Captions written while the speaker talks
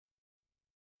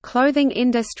Clothing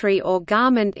industry or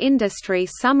garment industry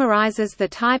summarizes the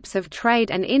types of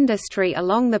trade and industry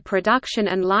along the production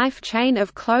and life chain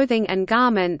of clothing and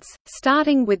garments,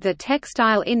 starting with the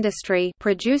textile industry,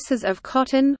 producers of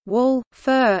cotton, wool,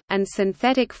 fur, and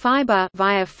synthetic fiber,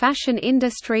 via fashion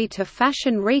industry to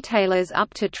fashion retailers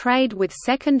up to trade with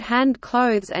second-hand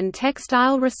clothes and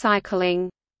textile recycling.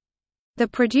 The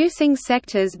producing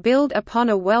sectors build upon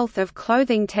a wealth of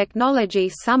clothing technology,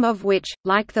 some of which,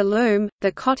 like the loom,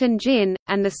 the cotton gin,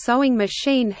 and the sewing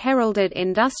machine, heralded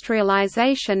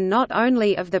industrialization not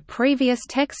only of the previous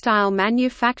textile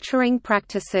manufacturing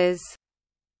practices.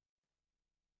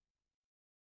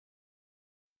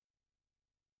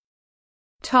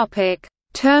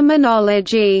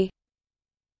 Terminology.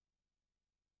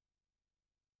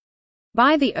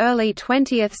 By the early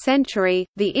 20th century,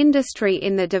 the industry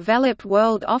in the developed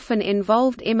world often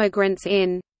involved immigrants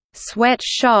in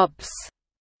sweatshops,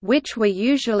 which were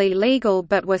usually legal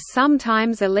but were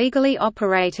sometimes illegally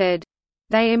operated.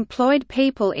 They employed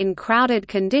people in crowded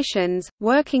conditions,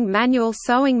 working manual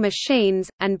sewing machines,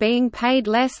 and being paid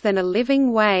less than a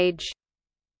living wage.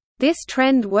 This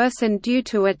trend worsened due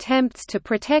to attempts to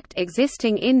protect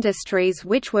existing industries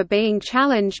which were being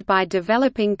challenged by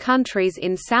developing countries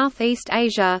in Southeast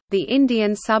Asia, the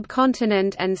Indian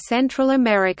subcontinent and Central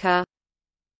America.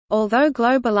 Although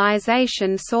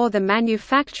globalization saw the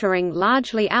manufacturing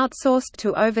largely outsourced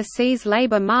to overseas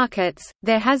labor markets,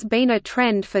 there has been a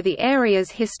trend for the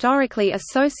areas historically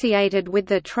associated with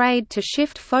the trade to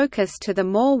shift focus to the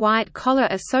more white-collar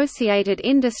associated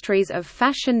industries of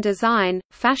fashion design,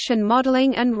 fashion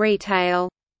modeling and retail.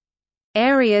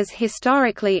 Areas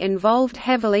historically involved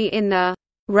heavily in the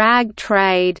rag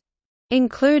trade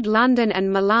include London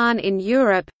and Milan in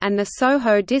Europe, and the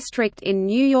Soho district in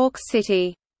New York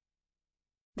City.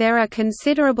 There are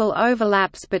considerable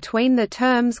overlaps between the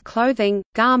terms clothing,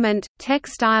 garment,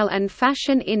 textile and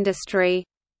fashion industry.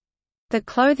 The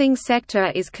clothing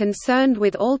sector is concerned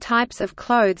with all types of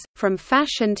clothes, from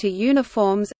fashion to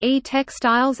uniforms,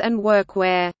 textiles and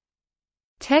workwear.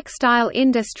 Textile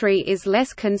industry is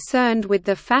less concerned with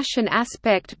the fashion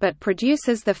aspect but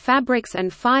produces the fabrics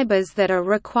and fibers that are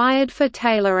required for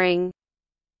tailoring.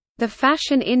 The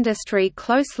fashion industry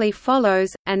closely follows,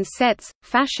 and sets,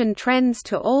 fashion trends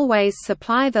to always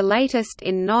supply the latest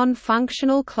in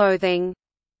non-functional clothing.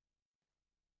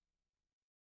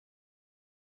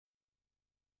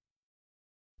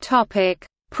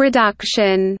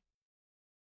 Production.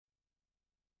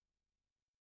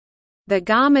 The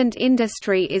garment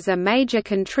industry is a major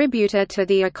contributor to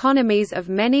the economies of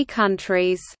many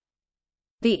countries.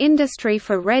 The industry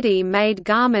for ready-made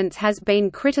garments has been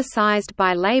criticized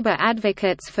by labor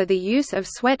advocates for the use of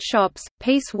sweatshops,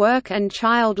 piecework and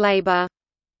child labor.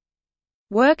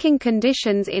 Working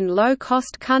conditions in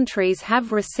low-cost countries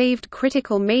have received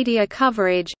critical media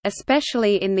coverage,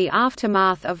 especially in the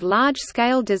aftermath of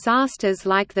large-scale disasters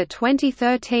like the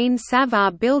 2013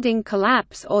 Savar building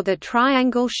collapse or the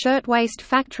Triangle Shirtwaist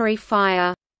factory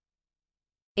fire.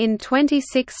 In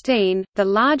 2016, the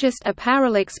largest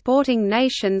apparel exporting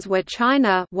nations were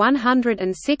China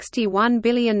 $161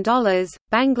 billion,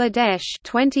 Bangladesh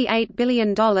 $28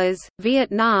 billion,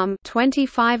 Vietnam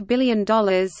 $25 billion,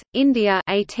 India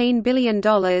 $18 billion,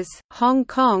 Hong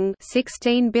Kong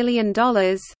 $16 billion,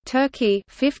 Turkey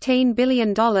 $15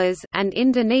 billion, and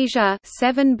Indonesia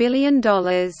 $7 billion.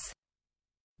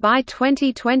 By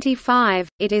 2025,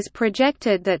 it is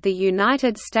projected that the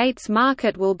United States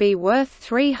market will be worth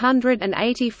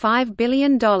 $385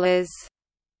 billion.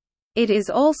 It is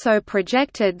also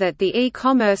projected that the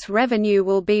e-commerce revenue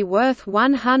will be worth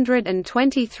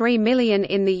 $123 million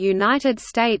in the United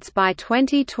States by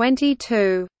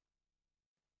 2022.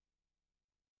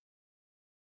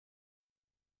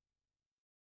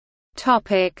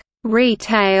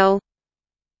 Retail.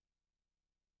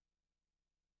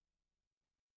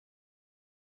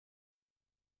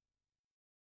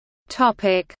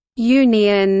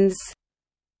 Unions.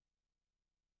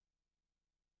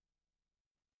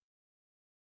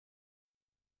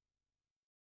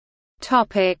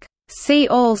 See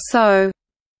also: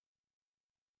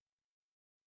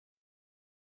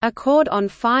 Accord on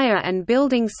Fire and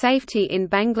Building Safety in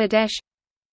Bangladesh,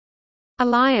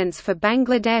 Alliance for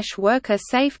Bangladesh Worker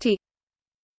Safety,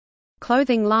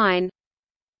 Clothing line,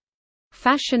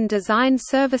 Fashion design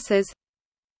services,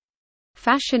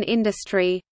 Fashion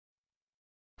industry,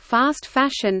 Fast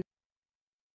fashion,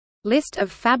 List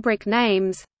of fabric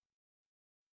names,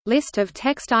 List of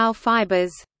textile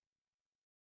fibers,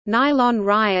 Nylon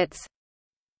riots,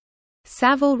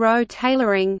 Savile Row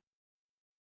tailoring,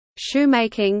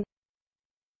 Shoemaking,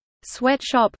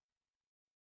 Sweatshop,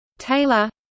 Tailor,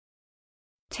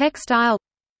 Textile,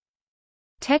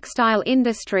 Textile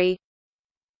industry.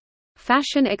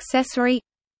 Fashion accessory.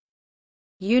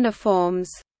 Uniforms.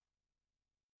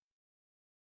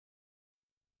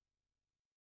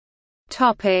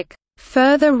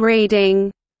 Further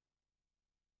reading.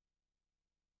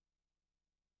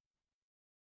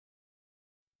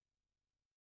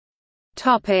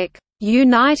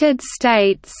 United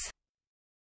States.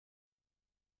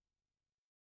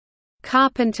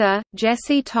 Carpenter,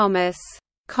 Jesse Thomas.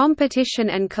 Competition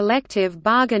and Collective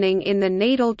Bargaining in the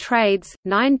Needle Trades,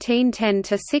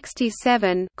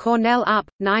 1910–67, Cornell Up,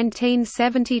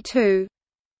 1972.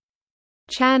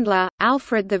 Chandler,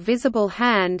 Alfred. The Visible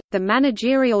Hand, The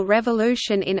Managerial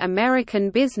Revolution in American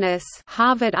Business,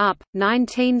 Harvard Up,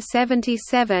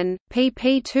 1977,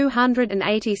 pp.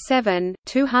 287,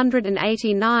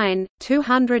 289,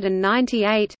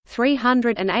 298,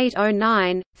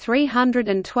 308–09,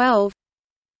 312.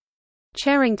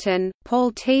 Cherrington,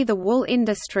 Paul T. The Wool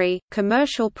Industry,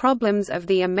 Commercial Problems of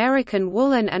the American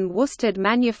Woolen and Worsted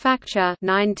Manufacture,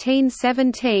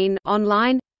 1917,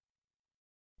 online.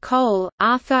 Cole,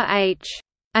 Arthur H.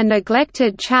 A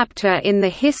Neglected Chapter in the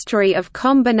History of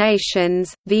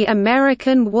Combinations, The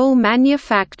American Wool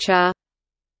Manufacture.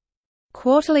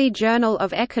 Quarterly Journal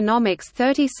of Economics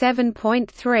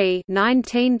 37.3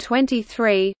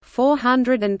 1923,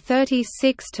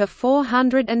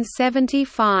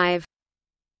 436–475.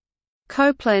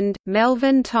 Copeland,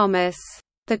 Melvin Thomas.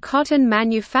 The Cotton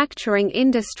Manufacturing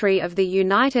Industry of the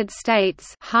United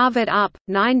States, Harvard Up,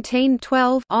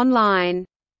 1912, online.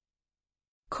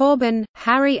 Corbin,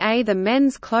 Harry A. The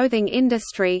Men's Clothing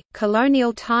Industry,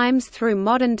 Colonial Times Through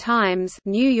Modern Times,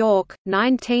 New York,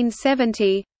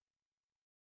 1970.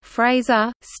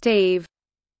 Fraser, Steve.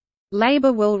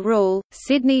 Labor Will Rule,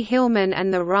 Sidney Hillman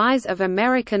and the Rise of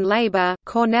American Labor,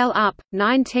 Cornell Up,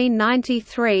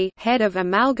 1993, head of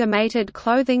Amalgamated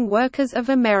Clothing Workers of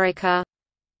America.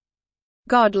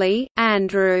 Godley,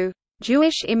 Andrew.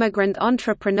 Jewish Immigrant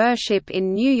Entrepreneurship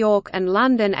in New York and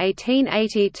London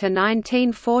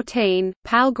 1880–1914,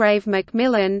 Palgrave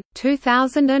Macmillan,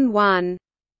 2001.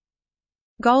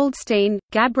 Goldstein,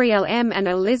 Gabrielle M. and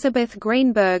Elizabeth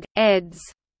Greenberg, eds.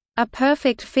 A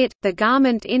Perfect Fit, The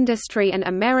Garment Industry and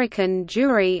American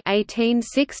Jewry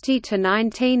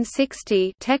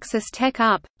 1860–1960, Texas Tech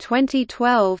Up,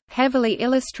 2012, heavily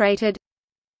illustrated.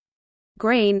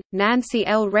 Green, Nancy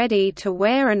L. Ready to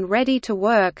Wear and Ready to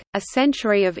Work, A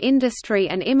Century of Industry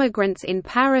and Immigrants in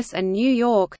Paris and New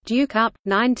York, Duke Up,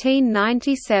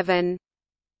 1997.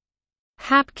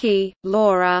 Hapke,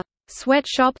 Laura.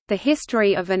 Sweatshop, The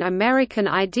History of an American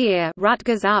Idea,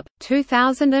 Rutgers Up,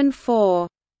 2004.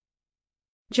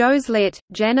 Joslit,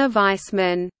 Jenna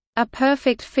Weissman. A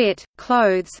Perfect Fit,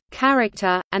 Clothes,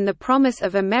 Character, and the Promise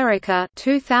of America,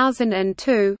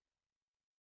 2002.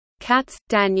 Katz,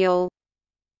 Daniel.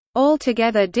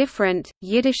 Altogether Different,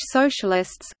 Yiddish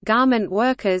Socialists, Garment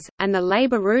Workers, and the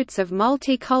Labor Roots of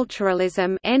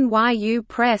Multiculturalism, NYU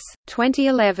Press,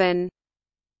 2011.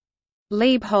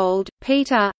 Liebhold,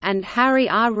 Peter, and Harry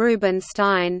R.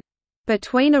 Rubenstein.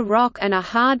 Between a Rock and a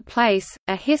Hard Place,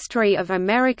 A History of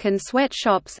American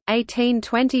Sweatshops,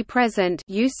 1820–present,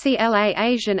 UCLA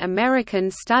Asian American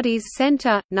Studies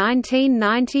Center,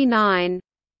 1999.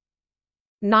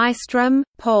 Nystrom,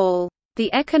 Paul.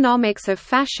 The Economics of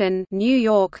Fashion, New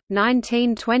York,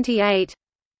 1928.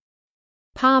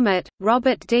 Parmet,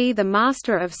 Robert D. The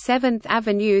Master of Seventh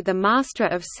Avenue. The Master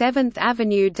of Seventh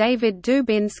Avenue. David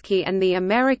Dubinsky and the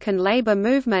American Labor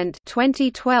Movement,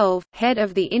 2012, head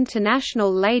of the International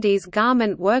Ladies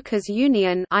Garment Workers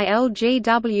Union,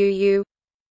 ILGWU.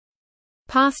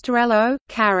 Pastorello,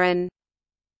 Karen.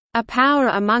 A Power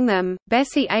Among Them,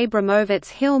 Bessie Abramovitz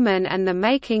Hillman and the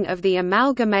Making of the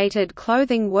Amalgamated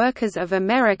Clothing Workers of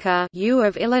America, U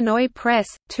of Illinois Press,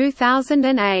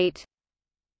 2008.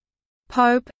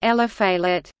 Pope,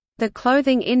 Eliphalet. The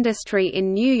Clothing Industry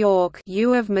in New York,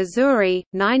 U of Missouri,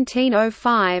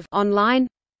 1905, online.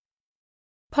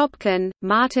 Popkin,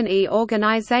 Martin E.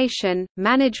 Organization,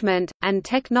 Management, and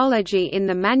Technology in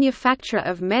the Manufacture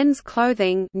of Men's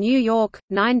Clothing, New York,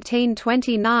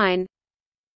 1929.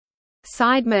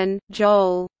 Seidman,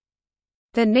 Joel.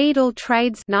 The Needle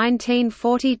Trades,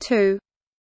 1942.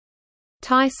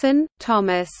 Tyson,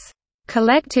 Thomas.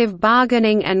 Collective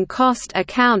Bargaining and Cost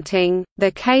Accounting,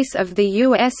 The Case of the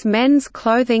U.S. Men's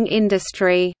Clothing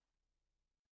Industry.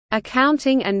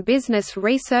 Accounting and Business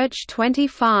Research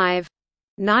 25.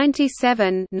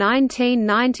 97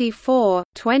 1994,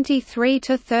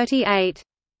 23–38.